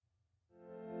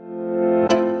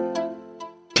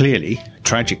clearly,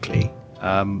 tragically,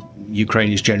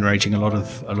 Ukraine is generating a lot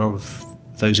of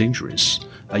those injuries.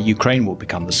 Ukraine will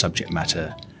become the subject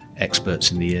matter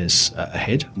experts in the years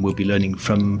ahead, and we'll be learning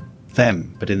from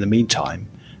them. But in the meantime,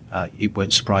 it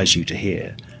won't surprise you to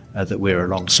hear that we're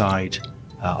alongside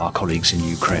our colleagues in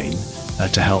Ukraine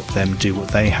to help them do what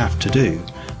they have to do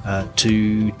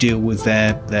to deal with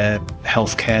their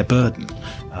healthcare burden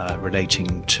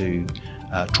relating to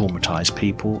traumatized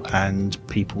people and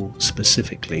people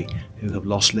specifically who have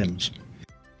lost limbs.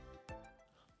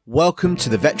 Welcome to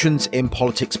the Veterans in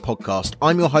Politics podcast.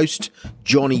 I'm your host,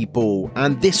 Johnny Ball,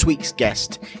 and this week's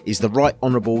guest is the Right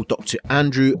Honourable Dr.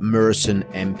 Andrew Murrison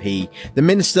MP, the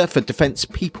Minister for Defence,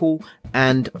 People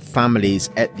and Families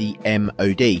at the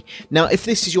MOD. Now, if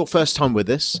this is your first time with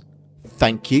us,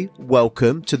 thank you.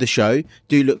 Welcome to the show.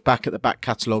 Do look back at the back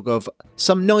catalogue of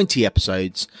some 90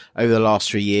 episodes over the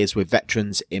last 3 years with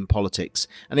Veterans in Politics.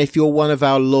 And if you're one of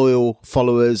our loyal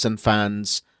followers and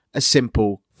fans, a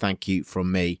simple thank you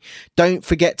from me. Don't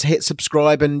forget to hit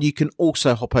subscribe, and you can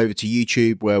also hop over to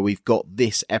YouTube where we've got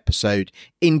this episode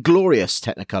in glorious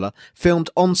Technicolor,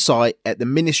 filmed on site at the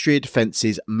Ministry of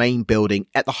Defence's main building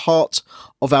at the heart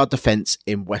of our defence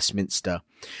in Westminster.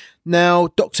 Now,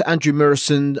 Dr. Andrew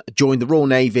Murrison joined the Royal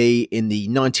Navy in the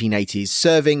 1980s,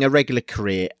 serving a regular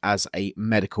career as a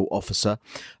medical officer.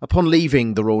 Upon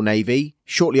leaving the Royal Navy,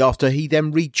 shortly after, he then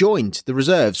rejoined the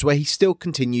reserves, where he still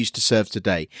continues to serve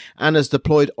today and has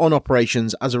deployed on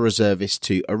operations as a reservist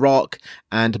to Iraq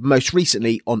and most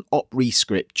recently on Op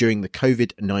Rescript during the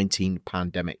COVID-19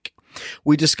 pandemic.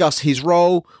 We discuss his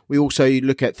role. We also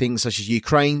look at things such as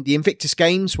Ukraine, the Invictus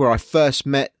Games, where I first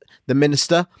met the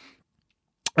minister,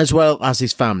 as well as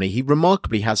his family. He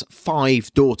remarkably has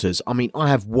 5 daughters. I mean, I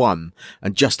have one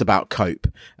and just about cope.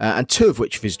 And 2 of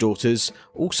which of his daughters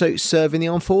also serve in the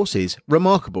armed forces.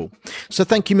 Remarkable. So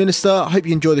thank you, Minister. I hope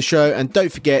you enjoy the show. And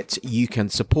don't forget, you can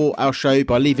support our show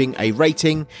by leaving a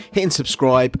rating, hitting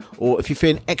subscribe, or if you're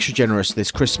feeling extra generous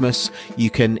this Christmas, you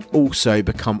can also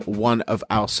become one of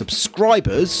our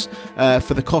subscribers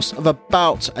for the cost of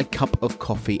about a cup of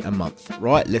coffee a month.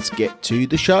 Right, let's get to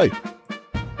the show.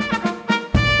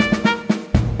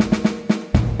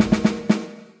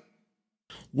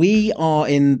 We are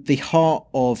in the heart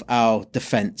of our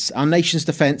defence, our nation's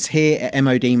defence here at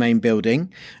MOD main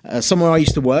building, somewhere I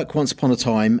used to work once upon a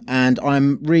time, and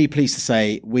I'm really pleased to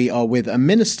say we are with a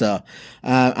minister,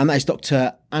 and that is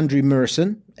Dr. Andrew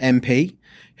Murrison, MP,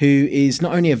 who is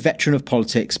not only a veteran of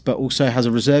politics, but also has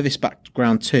a reservist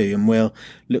background too, and we'll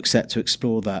look set to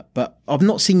explore that. But I've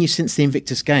not seen you since the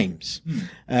Invictus Games.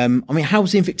 I mean, how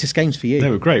was the Invictus Games for you? They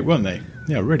were great, weren't they?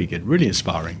 Yeah, really good, really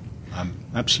inspiring,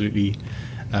 absolutely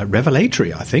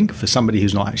revelatory, I think, for somebody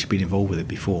who's not actually been involved with it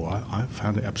before. I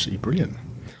found it absolutely brilliant.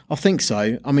 I think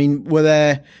so. I mean, were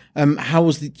there?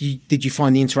 Did you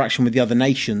find the interaction with the other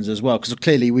nations as well? Because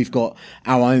clearly we've got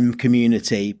our own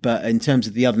community, but in terms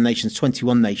of the other nations,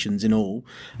 21 nations in all,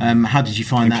 how did you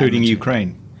find that? Including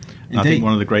Ukraine. Indeed. I think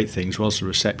one of the great things was the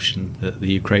reception that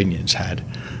the Ukrainians had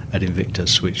at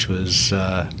Invictus, which was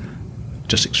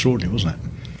just extraordinary, wasn't it?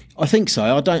 I think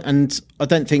so. I don't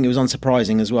think it was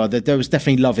unsurprising as well. There was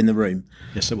definitely love in the room.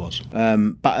 Yes, there was.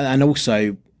 And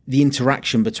also the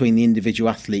interaction between the individual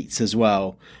athletes as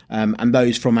well, and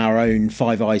those from our own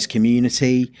Five Eyes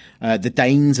community. The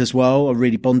Danes as well are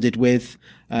really bonded with,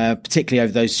 particularly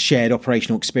over those shared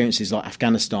operational experiences like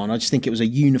Afghanistan. I just think it was a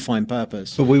unifying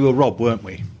purpose. But we were robbed, weren't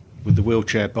we, with the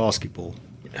wheelchair basketball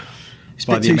It's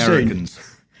by the Americans.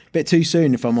 Bit too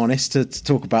soon, if I'm honest, to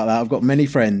talk about that. I've got many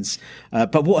friends,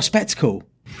 but what a spectacle!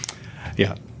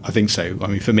 Yeah, I think so. I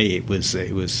mean, for me, it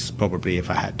was probably, if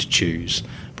I had to choose,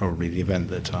 probably the event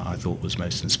that I thought was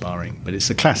most inspiring. But it's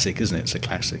a classic, isn't it? It's a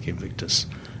classic Invictus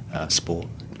sport.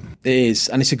 It is,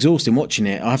 and it's exhausting watching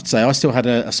it. I have to say, I still had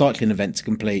a cycling event to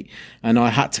complete, and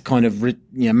I had to kind of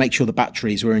make sure the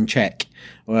batteries were in check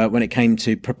when it came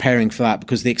to preparing for that,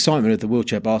 because the excitement of the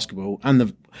wheelchair basketball and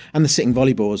the sitting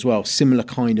volleyball as well, similar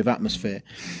kind of atmosphere.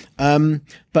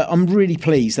 But I'm really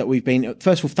pleased that we've been.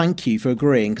 First of all, thank you for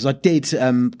agreeing, because I did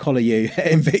collar you at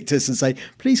Invictus and say,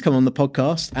 please come on the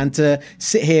podcast, and to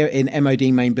sit here in MOD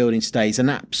main building today is an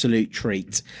absolute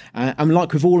treat. And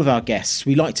like with all of our guests,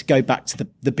 we like to go back to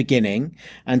the beginning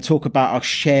and talk about our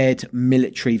shared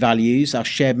military values, our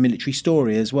shared military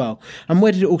story as well. And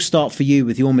where did it all start for you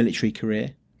with your military career?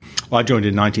 Well, I joined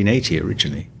in 1980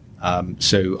 originally.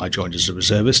 So I joined as a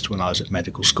reservist when I was at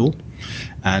medical school,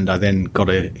 and I then got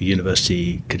a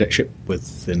university cadetship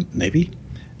with the Navy.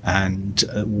 And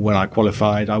when I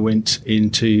qualified, I went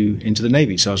into the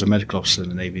Navy. So I was a medical officer in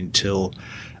the Navy until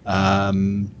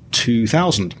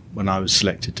 2000, when I was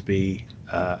selected to be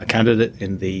a candidate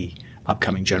in the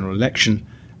upcoming general election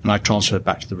and I transferred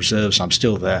back to the reserves. I'm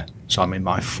still there, so I'm in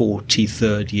my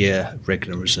 43rd year of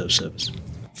regular reserve service.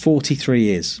 43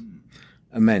 years.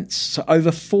 Immense. So over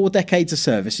 4 decades of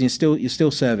service, and you're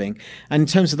still serving. And in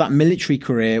terms of that military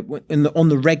career, on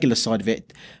the regular side of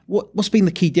it, what's been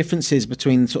the key differences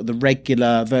between sort of the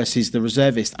regular versus the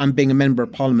reservist, and being a member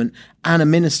of parliament and a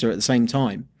minister at the same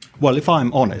time? Well, if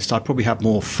I'm honest, I probably had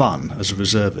more fun as a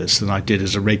reservist than I did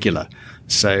as a regular.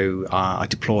 So I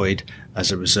deployed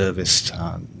as a reservist.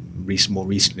 More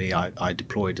recently, I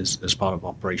deployed as part of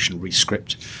Operation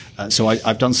Rescript. So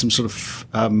I've done some sort of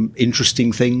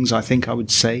interesting things, I think I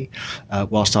would say,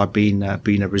 whilst I've been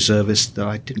a reservist, that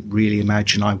I didn't really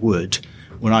imagine I would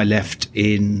when I left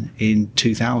in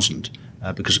 2000,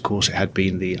 because, of course, it had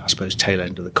been the, I suppose, tail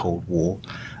end of the Cold War.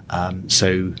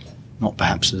 So not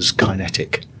perhaps as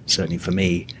kinetic, certainly for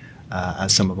me,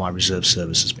 as some of my reserve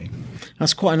service has been.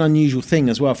 That's quite an unusual thing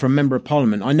as well for a member of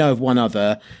parliament. I know of one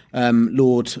other,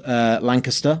 Lord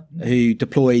Lancaster, who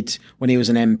deployed when he was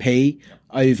an MP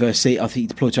overseas. I think he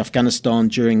deployed to Afghanistan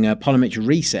during parliamentary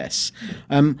recess.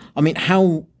 I mean,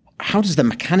 how does the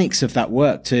mechanics of that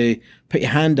work to put your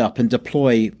hand up and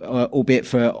deploy, albeit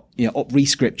for op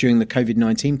rescript during the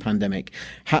COVID-19 pandemic?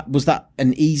 Was that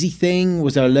an easy thing?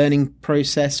 Was there a learning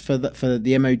process for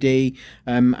the MOD?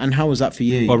 And how was that for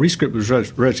you? Well, rescript was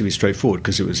relatively straightforward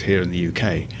because it was here in the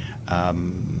UK,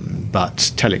 but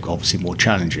Telic obviously more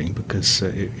challenging because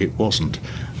it wasn't.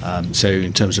 So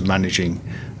in terms of managing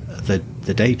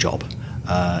the day job,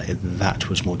 that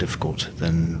was more difficult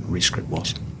than rescript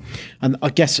was. And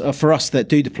I guess for us that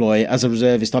do deploy, as a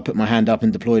reservist, I put my hand up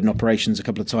and deployed in operations a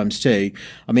couple of times too.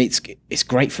 I mean, it's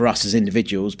great for us as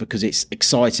individuals because it's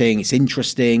exciting, it's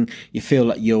interesting. You feel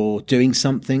like you're doing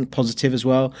something positive as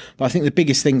well. But I think the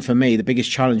biggest thing for me, the biggest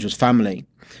challenge was family.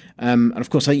 And of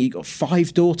course, I think you've got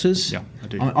 5 daughters. Yeah, I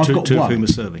do. I've got two one. of whom are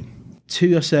serving.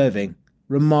 2 are serving.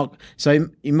 So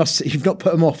you've not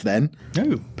put them off then?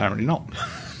 No, apparently not.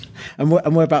 And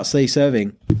whereabouts are they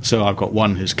serving? So I've got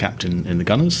one who's captain in the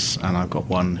Gunners, and I've got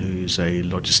one who's a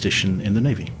logistician in the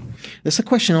Navy. That's a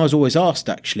question I was always asked,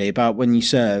 actually, about when you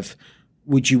serve.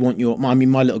 Would you want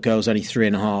my little girl's only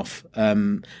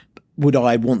 3.5. Would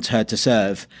I want her to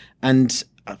serve? And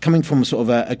coming from sort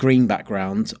of a green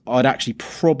background, I'd actually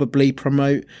probably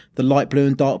promote the light blue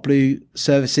and dark blue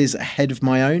services ahead of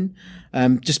my own,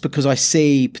 just because I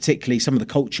see particularly some of the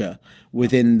culture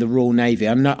within the Royal Navy.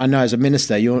 I know as a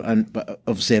minister, but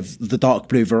obviously of the dark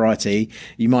blue variety,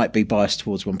 you might be biased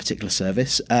towards one particular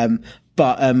service.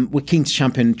 But we're keen to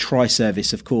champion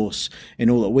tri-service, of course, in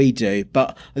all that we do.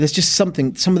 But there's just some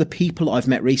of the people I've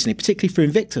met recently, particularly through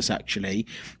Invictus, actually,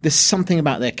 there's something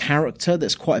about their character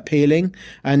that's quite appealing.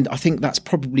 And I think that's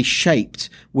probably shaped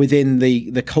within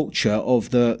the culture of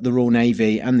the Royal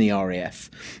Navy and the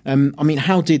RAF. I mean,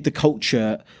 how did the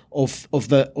culture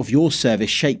of your service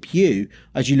shape you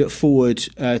as you look forward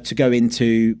to go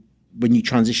into when you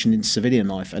transitioned into civilian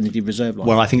life and into reserve life?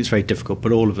 Well, I think it's very difficult,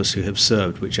 but all of us who have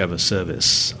served whichever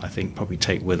service, I think, probably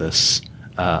take with us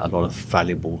a lot of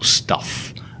valuable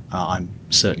stuff. I'm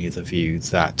certainly of the view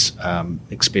that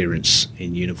experience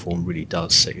in uniform really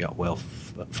does set you up well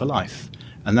for life.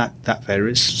 And that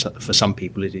varies. For some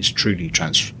people, it is truly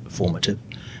transformative.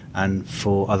 And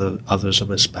for others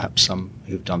of us, perhaps some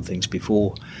who've done things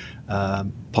before,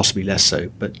 possibly less so.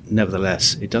 But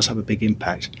nevertheless, it does have a big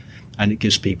impact. And it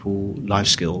gives people life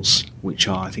skills, which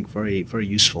are, I think, very, very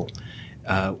useful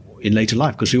in later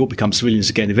life, because we all become civilians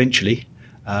again eventually,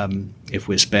 if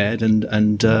we're spared.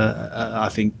 And I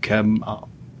think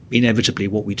inevitably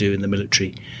what we do in the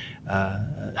military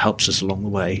helps us along the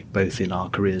way, both in our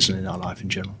careers and in our life in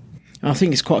general. And I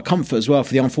think it's quite a comfort as well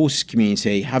for the armed forces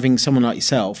community, having someone like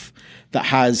yourself that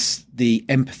has the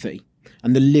empathy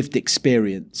and the lived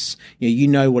experience. You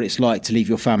know what it's like to leave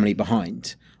your family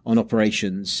behind on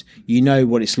operations. You know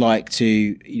what it's like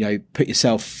to, put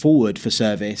yourself forward for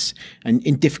service and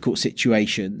in difficult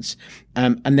situations.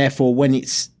 And therefore, when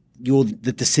you're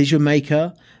the decision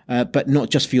maker, but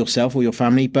not just for yourself or your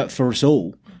family, but for us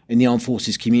all in the armed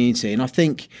forces community. And I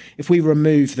think if we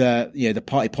remove the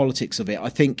party politics of it, I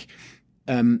think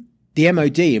the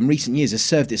MOD in recent years has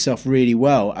served itself really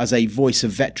well as a voice of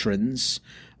veterans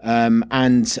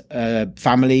and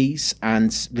families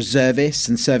and reservists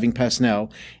and serving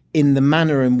personnel in the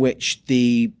manner in which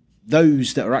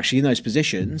those that are actually in those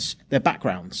positions, their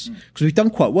backgrounds. Because we've done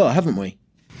quite well, haven't we?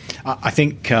 I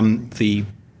think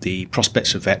the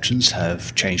prospects of veterans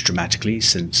have changed dramatically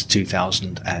since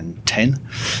 2010.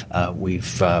 We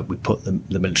put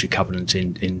the military covenant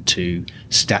into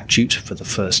statute for the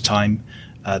first time.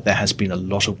 There has been a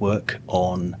lot of work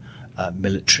on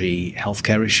military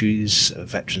healthcare issues,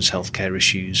 veterans healthcare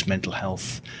issues, mental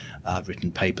health. I've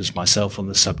written papers myself on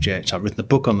the subject. I've written a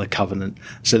book on the Covenant.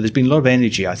 So there's been a lot of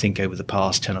energy, I think, over the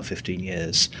past 10 or 15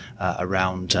 years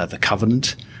around the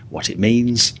Covenant, what it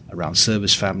means, around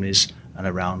service families, and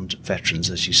around veterans,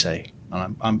 as you say.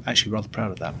 And I'm actually rather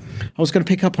proud of that. I was going to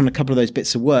pick up on a couple of those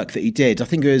bits of work that you did. I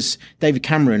think it was David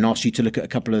Cameron asked you to look at a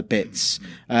couple of bits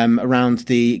around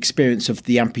the experience of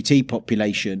the amputee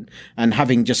population. And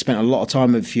having just spent a lot of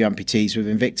time with a few amputees with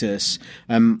Invictus,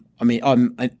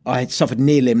 I had suffered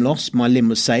near limb loss. My limb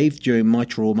was saved during my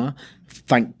trauma,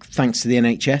 thanks to the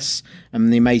NHS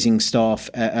and the amazing staff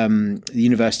at the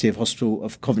University of Hospital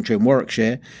of Coventry in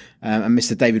Warwickshire, and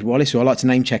Mr. David Wallace, who I like to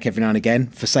name check every now and again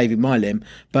for saving my limb.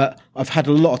 But I've had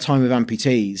a lot of time with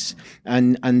amputees,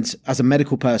 and as a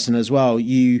medical person as well,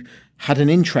 you had an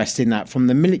interest in that from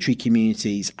the military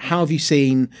communities. How have you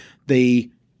seen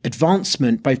the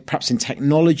advancement, both perhaps in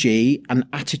technology and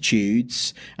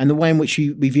attitudes, and the way in which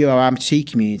we view our amputee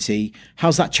community?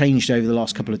 How's that changed over the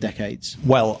last couple of decades?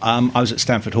 Well, I was at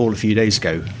Stamford Hall a few days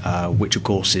ago, which of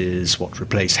course is what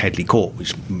replaced Headley Court,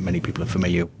 which many people are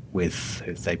familiar with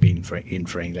if they've been in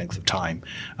for any length of time.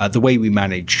 The way we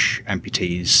manage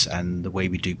amputees and the way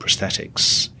we do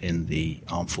prosthetics in the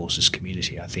armed forces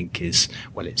community, I think is,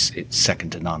 well, it's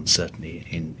second to none, certainly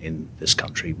in this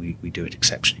country. We do it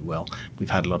exceptionally well. We've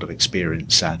had a lot of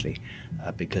experience, sadly,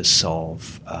 because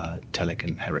of Telek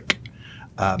and Herrick.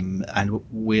 And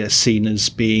we're seen as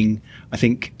being, I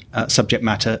think, subject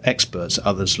matter experts.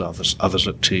 Others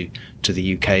look to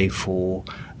the UK for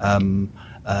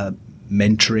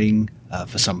mentoring,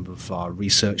 for some of our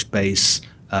research base.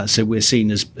 So we're seen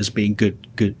as being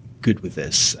good with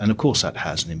this. And of course that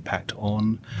has an impact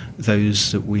on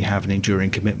those that we have an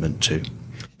enduring commitment to.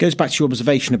 Goes back to your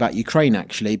observation about Ukraine,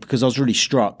 actually, because I was really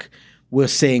struck. We're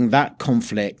seeing that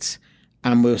conflict,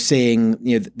 and we're seeing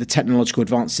the technological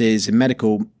advances in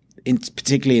medical,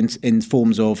 particularly in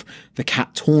forms of the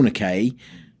CAT tourniquet,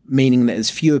 meaning that there's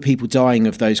fewer people dying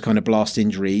of those kind of blast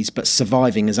injuries, but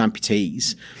surviving as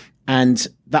amputees. And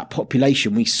that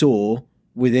population we saw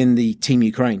within the Team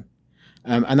Ukraine.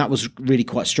 And that was really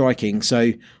quite striking.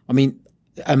 So, I mean,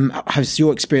 has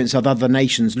your experience of other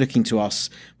nations looking to us,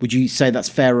 would you say that's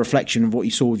a fair reflection of what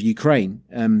you saw with Ukraine?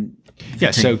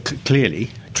 So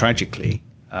clearly, tragically,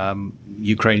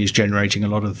 Ukraine is generating a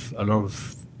lot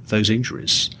of those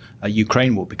injuries.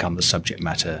 Ukraine will become the subject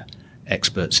matter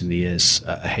experts in the years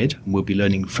ahead, and we'll be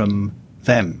learning from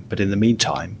them. But in the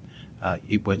meantime,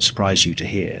 it won't surprise you to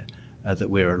hear that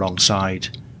we're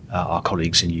alongside our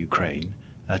colleagues in Ukraine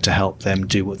to help them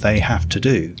do what they have to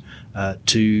do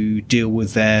to deal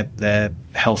with their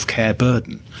healthcare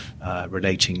burden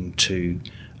relating to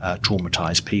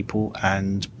traumatized people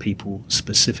and people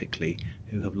specifically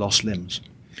who have lost limbs.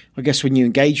 I guess when you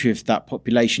engage with that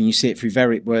population, you see it through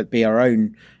whether it be our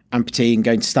own amputee and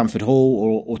going to Stamford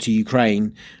Hall or to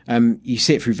Ukraine, you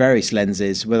see it through various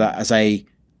lenses, whether as a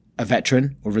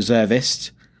veteran or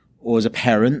reservist, or as a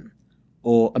parent,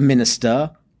 or a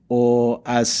minister, or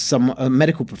as a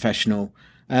medical professional.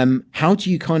 How do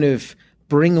you kind of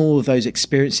bring all of those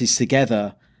experiences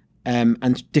together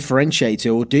and differentiate it,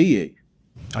 or do you?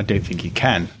 I don't think you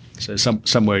can. So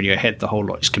somewhere in your head, the whole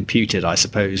lot is computed, I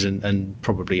suppose, and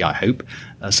probably, I hope,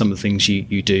 some of the things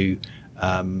you do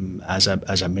as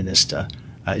a minister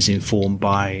is informed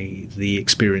by the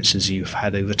experiences you've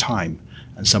had over time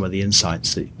and some of the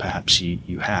insights that perhaps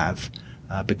you have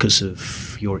because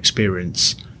of your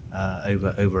experience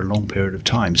over a long period of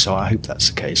time. So I hope that's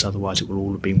the case. Otherwise, it will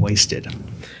all have been wasted.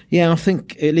 Yeah, I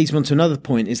think it leads me on to another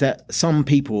point, is that some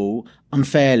people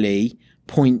unfairly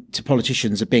point to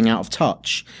politicians as being out of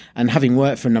touch. And having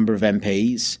worked for a number of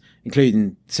MPs,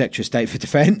 including Secretary of State for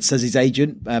Defence as his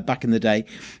agent back in the day,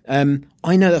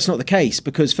 I know that's not the case,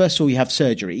 because first of all, you have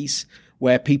surgeries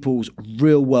where people's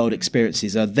real world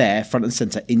experiences are there front and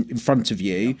centre in front of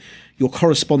you, your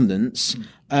correspondence,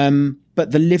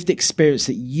 but the lived experience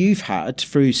that you've had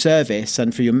through service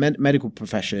and through your medical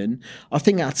profession, I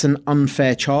think that's an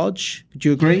unfair charge. Would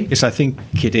you agree? Yes, I think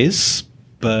it is.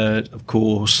 But of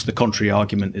course, the contrary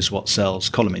argument is what sells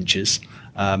column inches.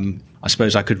 I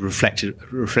suppose I could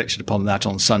reflected upon that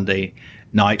on Sunday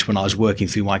night when I was working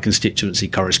through my constituency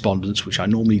correspondence, which I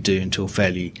normally do until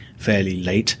fairly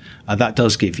late. That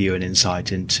does give you an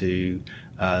insight into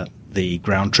the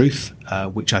ground truth,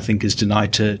 which I think is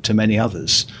denied to many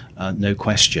others, no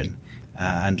question.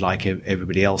 And like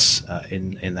everybody else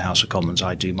in the House of Commons,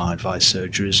 I do my advice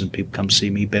surgeries, and people come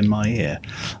see me, bend my ear.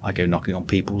 I go knocking on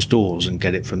people's doors and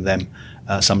get it from them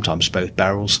sometimes both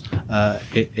barrels,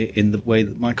 in the way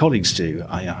that my colleagues do.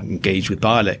 I engage with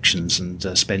by-elections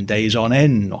and spend days on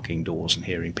end knocking doors and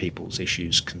hearing people's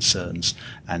issues, concerns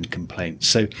and complaints.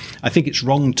 So I think it's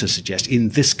wrong to suggest in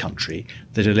this country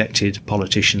that elected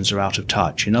politicians are out of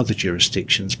touch. In other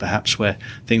jurisdictions, perhaps where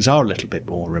things are a little bit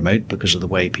more remote because of the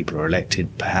way people are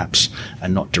elected, perhaps,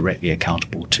 and not directly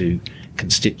accountable to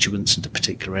constituents and to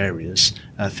particular areas,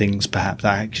 things perhaps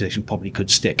that accusation probably could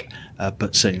stick,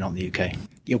 but certainly not in the UK.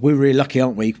 Yeah, we're really lucky,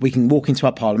 aren't we? We can walk into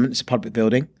our parliament, it's a public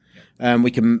building.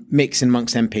 We can mix in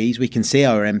amongst MPs. We can see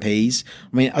our MPs.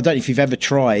 I mean, I don't know if you've ever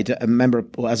tried a member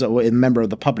of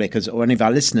the public or any of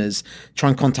our listeners try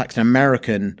and contact an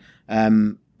American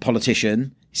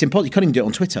politician. It's impossible. You can't even do it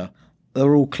on Twitter.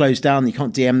 They're all closed down. You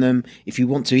can't DM them. If you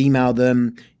want to email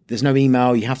them, there's no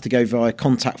email. You have to go via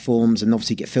contact forms and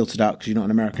obviously get filtered out because you're not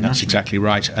an American. That's exactly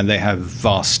right. And they have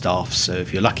vast staff. So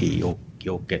if you're lucky,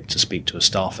 you'll get to speak to a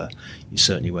staffer. You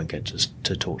certainly won't get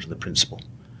to talk to the principal.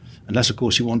 Unless, of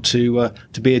course, you want to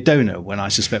be a donor, when I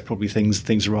suspect probably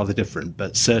things are rather different.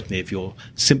 But certainly if you're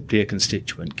simply a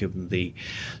constituent, given the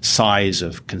size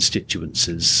of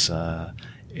constituencies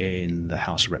in the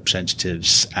House of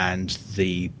Representatives and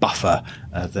the buffer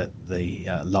that the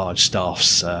large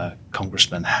staffs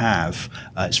congressmen have,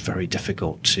 it's very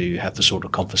difficult to have the sort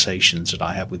of conversations that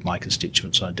I have with my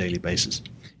constituents on a daily basis.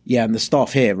 Yeah, and the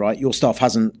staff here, right? Your staff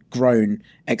hasn't grown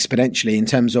exponentially in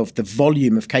terms of the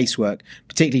volume of casework,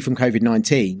 particularly from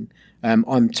COVID-19.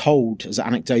 I'm told, as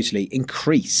anecdotally,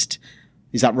 increased.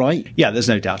 Is that right? Yeah, there's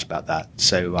no doubt about that.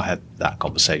 So I had that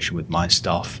conversation with my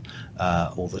staff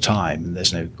all the time, and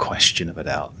there's no question of a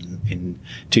doubt. In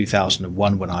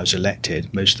 2001, when I was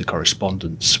elected, most of the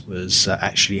correspondence was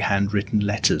actually handwritten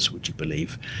letters, would you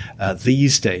believe?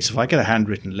 These days, if I get a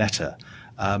handwritten letter,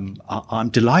 I'm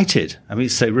delighted. I mean,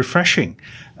 it's so refreshing.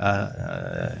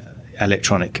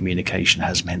 Electronic communication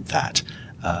has meant that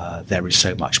there is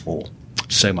so much more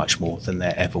than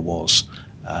there ever was.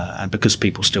 And because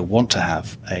people still want to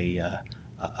have a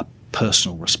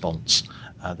personal response,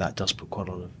 that does put quite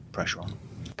a lot of pressure on.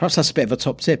 Perhaps that's a bit of a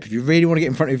top tip. If you really want to get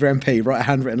in front of your MP, write a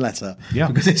handwritten letter. Yeah.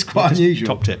 Because it's quite unusual.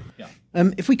 Top tip, yeah.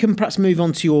 If we can perhaps move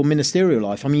on to your ministerial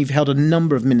life. I mean, you've held a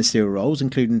number of ministerial roles,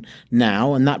 including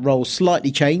now, and that role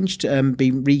slightly changed,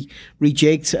 been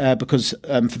rejigged because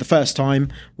for the first time,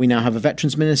 we now have a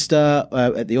Veterans Minister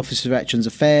at the Office of Veterans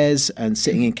Affairs and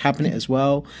sitting in Cabinet as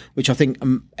well, which I think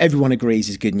everyone agrees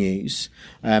is good news,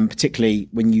 particularly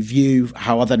when you view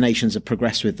how other nations have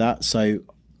progressed with that. So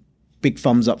big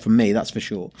thumbs up from me, that's for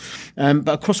sure. But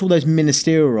across all those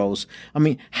ministerial roles, I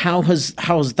mean, how has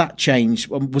that changed?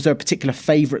 Was there a particular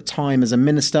favourite time as a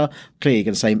minister? Clearly you're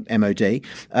going to say MOD.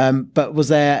 But was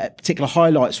there particular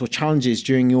highlights or challenges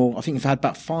during your, I think you've had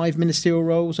about 5 ministerial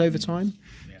roles over time?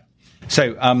 Yeah.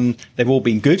 So they've all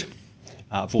been good.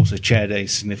 I've also chaired a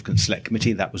significant select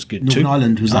committee. That was good too. Northern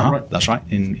Ireland, was that right? That's right,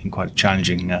 in quite a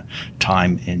challenging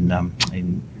time in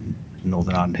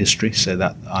Northern Ireland history. So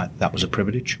that was a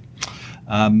privilege.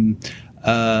 Foreign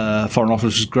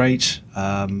Office was great.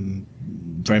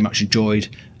 Very much enjoyed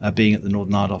being at the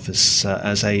Northern Ireland Office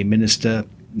as a minister.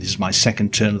 This is my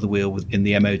second turn of the wheel in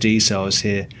the MOD, so I was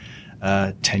here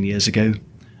 10 years ago.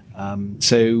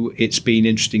 So it's been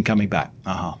interesting coming back.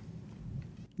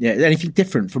 Yeah, anything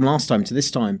different from last time to this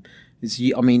time? It's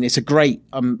a great,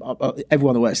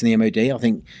 everyone that works in the MOD, I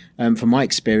think, from my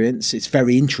experience, it's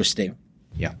very interesting.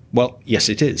 Yeah, well, yes,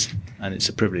 it is, and it's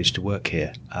a privilege to work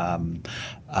here.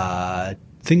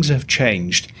 Things have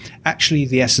changed. Actually,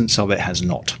 the essence of it has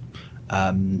not.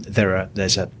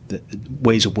 The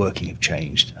ways of working have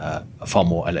changed, far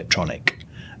more electronic,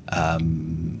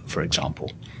 for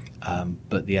example.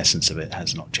 But the essence of it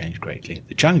has not changed greatly.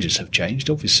 The challenges have changed,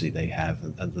 obviously they have.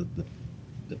 The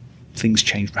things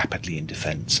change rapidly in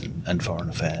defence and foreign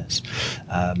affairs.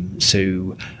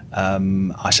 So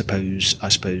I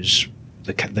suppose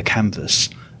the canvas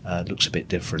looks a bit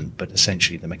different, but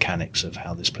essentially the mechanics of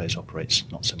how this place operates,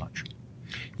 not so much.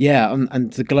 Yeah,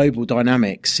 and the global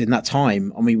dynamics in that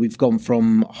time. I mean, we've gone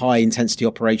from high-intensity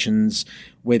operations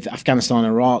with Afghanistan and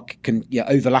Iraq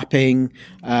overlapping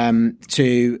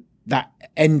to that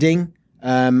ending,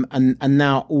 and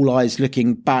now all eyes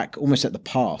looking back almost at the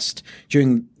past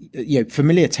during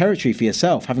familiar territory for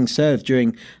yourself, having served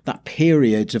during that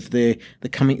period of the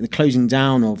closing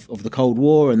down of the Cold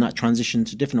War and that transition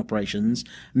to different operations,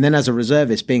 and then as a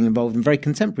reservist being involved in very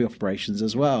contemporary operations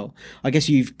as well. I guess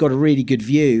you've got a really good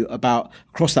view about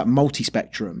across that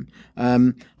multi-spectrum.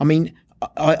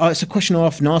 It's a question I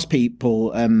often ask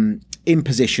people in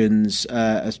positions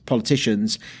as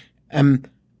politicians.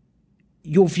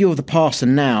 your view of the past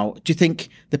and now, do you think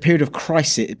the period of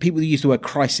crisis, people use the word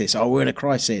crisis, oh, we're in a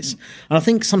crisis. And I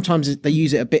think sometimes they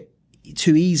use it a bit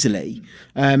too easily.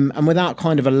 And without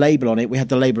kind of a label on it, we had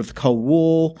the label of the Cold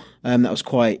War. That was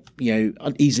quite,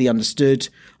 easily understood.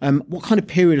 What kind of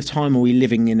period of time are we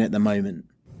living in at the moment?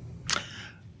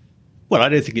 Well, I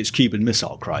don't think it's Cuban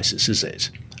Missile Crisis, is it?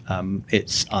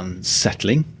 It's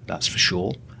unsettling, that's for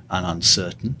sure, and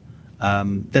uncertain.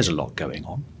 There's a lot going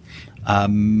on.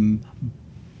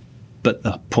 But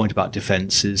the point about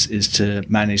defence is to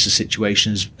manage the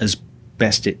situation as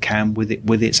best it can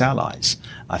with its allies.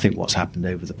 I think what's happened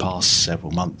over the past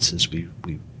several months is we've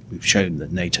shown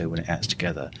that NATO, when it acts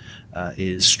together,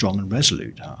 is strong and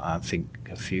resolute. I think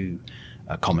a few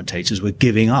commentators were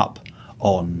giving up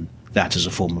on that as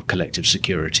a form of collective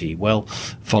security. Well,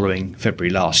 following February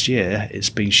last year, it's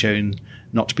been shown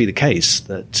not to be the case,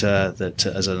 that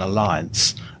as an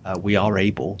alliance we are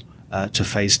able to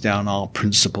face down our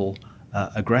principal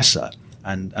aggressor,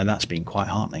 and that's been quite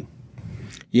heartening.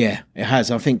 Yeah, it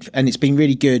has, I think, and it's been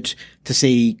really good to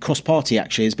see cross-party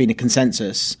actually has been a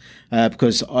consensus,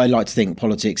 because I like to think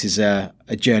politics is a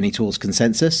journey towards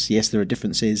consensus. Yes, there are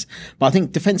differences, but I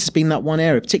think defence has been that one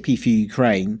area, particularly for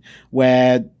Ukraine,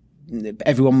 where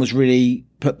everyone was really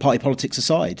put party politics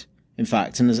aside, in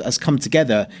fact, and has come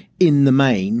together in the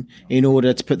main in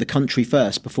order to put the country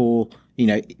first before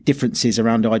differences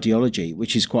around ideology,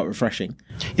 which is quite refreshing.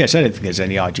 Yes, I don't think there's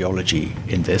any ideology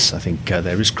in this. I think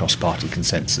there is cross-party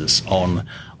consensus on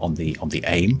the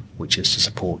aim, which is to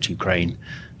support Ukraine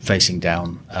facing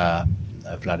down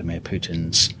Vladimir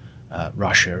Putin's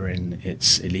Russia in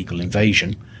its illegal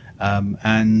invasion.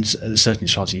 And certainly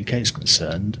as far as the UK is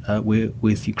concerned, we're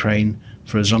with Ukraine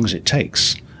for as long as it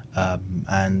takes.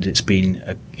 And it's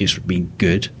been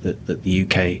good that the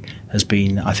UK has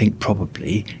been, I think,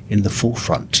 probably in the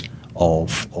forefront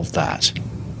of that.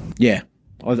 Yeah,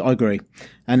 I agree.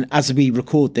 And as we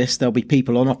record this, there'll be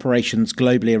people on operations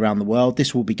globally around the world.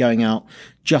 This will be going out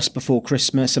just before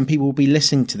Christmas, and people will be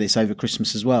listening to this over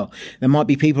Christmas as well. There might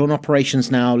be people on operations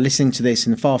now listening to this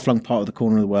in the far-flung part of the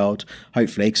corner of the world,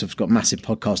 hopefully, because I've got a massive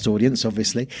podcast audience,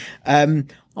 obviously.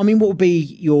 What would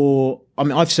be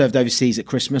I've served overseas at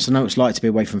Christmas. I know what it's like to be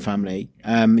away from family,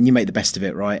 and you make the best of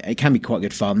it, right? It can be quite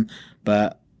good fun,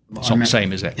 but it's not the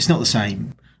same, is it? It's not the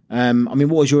same. What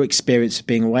was your experience of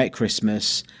being away at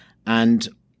Christmas, and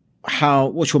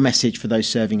what's your message for those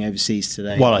serving overseas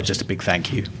today? Well, just a big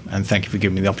thank you, and thank you for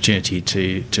giving me the opportunity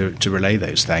to relay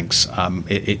those thanks.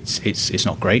 It's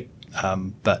not great,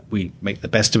 but we make the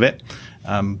best of it.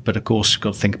 But of course, we've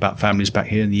got to think about families back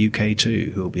here in the UK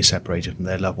too, who will be separated from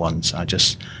their loved ones. I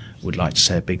just would like to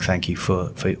say a big thank you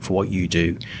for what you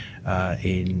do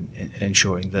in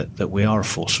ensuring that we are a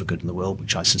force for good in the world,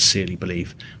 which I sincerely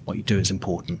believe what you do is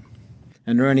important.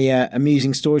 And are there any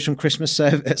amusing stories from Christmas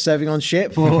serving on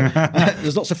ship? Or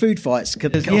there's lots of food fights.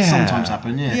 Sometimes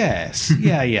happen, yeah. Yes,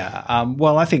 yeah.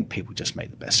 Well, I think people just make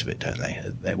the best of it, don't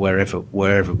they?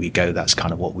 Wherever we go, that's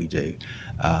kind of what we do.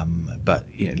 But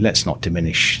let's not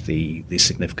diminish the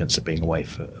significance of being away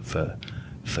for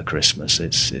Christmas.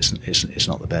 It's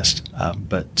not the best.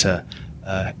 But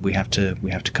we have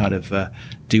to kind of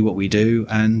do what we do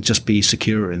and just be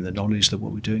secure in the knowledge that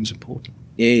what we're doing is important.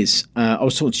 It is. I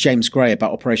was talking to James Gray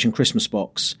about Operation Christmas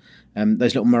Box,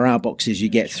 those little morale boxes you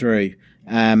get through,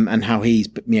 and how he's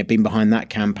been behind that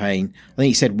campaign. I think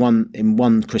he said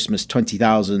one Christmas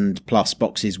 20,000 plus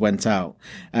boxes went out,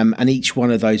 and each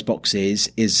one of those boxes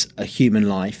is a human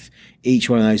life. Each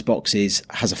one of those boxes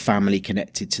has a family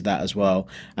connected to that as well.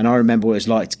 And I remember what it was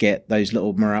like to get those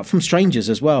little morale from strangers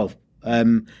as well.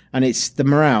 And it's the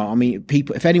morale.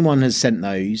 People, if anyone has sent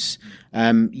those,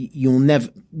 you'll never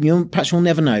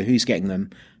know who's getting them.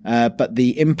 But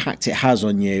the impact it has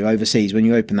on you overseas when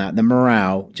you open that, the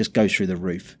morale just goes through the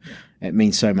roof. It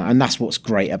means so much. And that's what's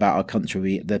great about our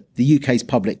country. The UK's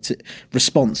public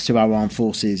response to our armed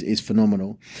forces is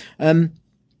phenomenal.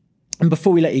 And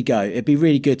before we let you go, it'd be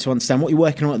really good to understand what you're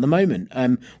working on at the moment.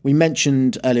 We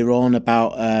mentioned earlier on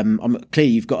about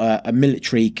clearly you've got a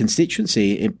military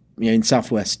constituency in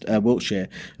southwest Wiltshire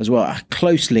as well, a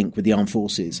close link with the armed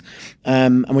forces.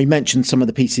 And we mentioned some of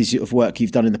the pieces of work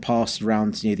you've done in the past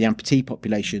around the amputee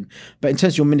population. But in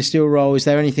terms of your ministerial role, is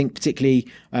there anything particularly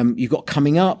you've got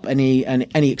coming up? Any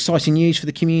exciting news for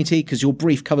the community? Because your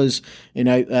brief covers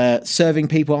serving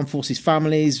people, armed forces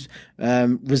families,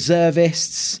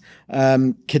 reservists,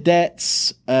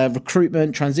 cadets,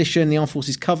 recruitment, transition, the armed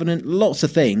forces covenant, lots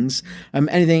of things.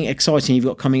 Anything exciting you've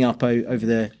got coming up over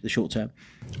the short term?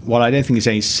 Well, I don't think it's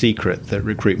any secret that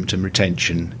recruitment and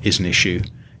retention is an issue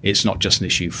it's not just an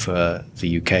issue for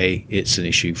the UK, it's an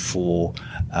issue for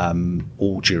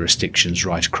all jurisdictions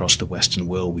right across the Western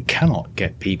world. We cannot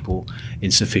get people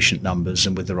in sufficient numbers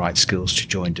and with the right skills to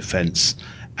join defence,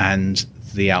 and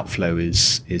the outflow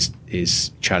is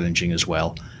challenging as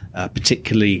well,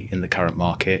 particularly in the current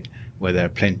market where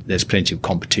there's plenty of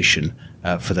competition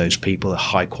for those people,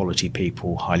 high quality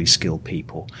people, highly skilled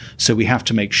people. So we have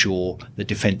to make sure that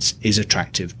defence is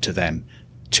attractive to them,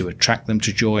 to attract them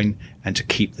to join and to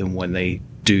keep them when they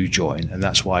do join. And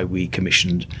that's why we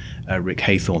commissioned Rick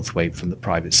Haythornthwaite from the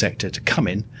private sector to come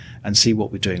in and see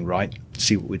what we're doing right,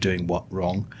 see what we're doing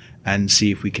wrong, and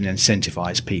see if we can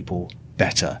incentivise people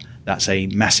better. That's a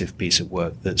massive piece of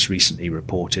work that's recently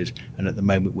reported, and at the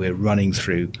moment we're running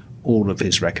through all of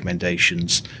his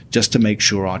recommendations just to make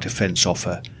sure our defence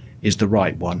offer is the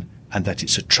right one and that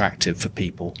it's attractive for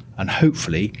people. And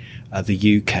hopefully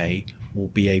the UK will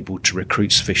be able to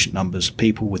recruit sufficient numbers of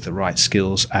people with the right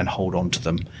skills and hold on to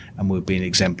them, and will be an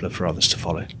exemplar for others to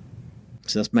follow.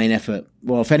 So that's main effort.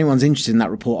 Well, if anyone's interested in that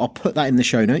report, I'll put that in the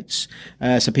show notes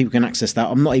so people can access that.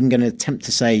 I'm not even going to attempt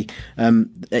to say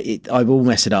I will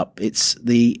mess it up. It's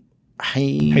the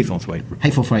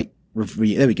Haythornthwaite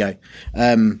review. There we go.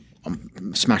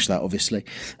 Smash that, obviously.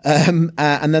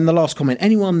 And then the last comment: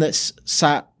 anyone that's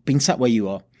been sat where you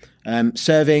are,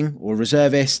 serving or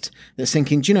reservist, that's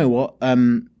thinking, do you know what?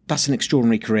 That's an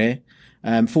extraordinary career.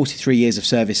 43 years of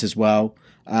service as well.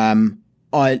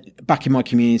 Back in my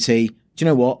community, do you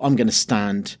know what? I'm going to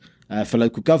stand for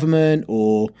local government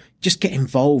or just get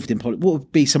involved in politics. What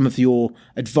would be some of your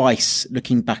advice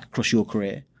looking back across your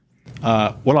career?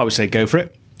 Well, I would say go for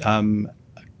it.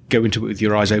 Go into it with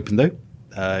your eyes open, though.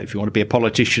 If you want to be a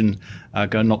politician,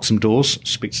 go and knock some doors,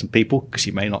 speak to some people, because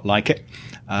you may not like it.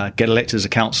 Get elected as a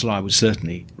councillor, I would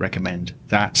certainly recommend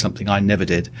that, something I never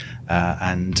did,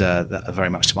 and that very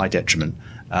much to my detriment.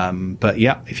 But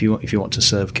yeah, if you want to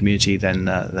serve community, then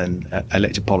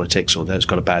elected politics, although it's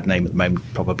got a bad name at the moment,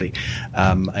 probably,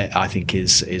 I think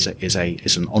is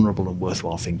an honourable and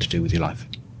worthwhile thing to do with your life.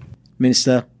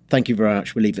 Minister, thank you very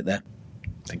much. We'll leave it there.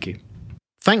 Thank you.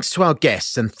 Thanks to our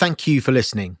guests, and thank you for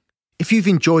listening. If you've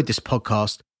enjoyed this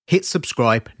podcast, hit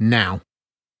subscribe now.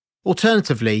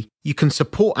 Alternatively, you can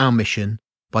support our mission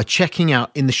by checking out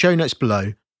in the show notes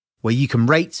below, where you can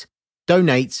rate,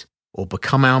 donate, or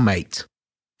become our mate.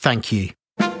 Thank you.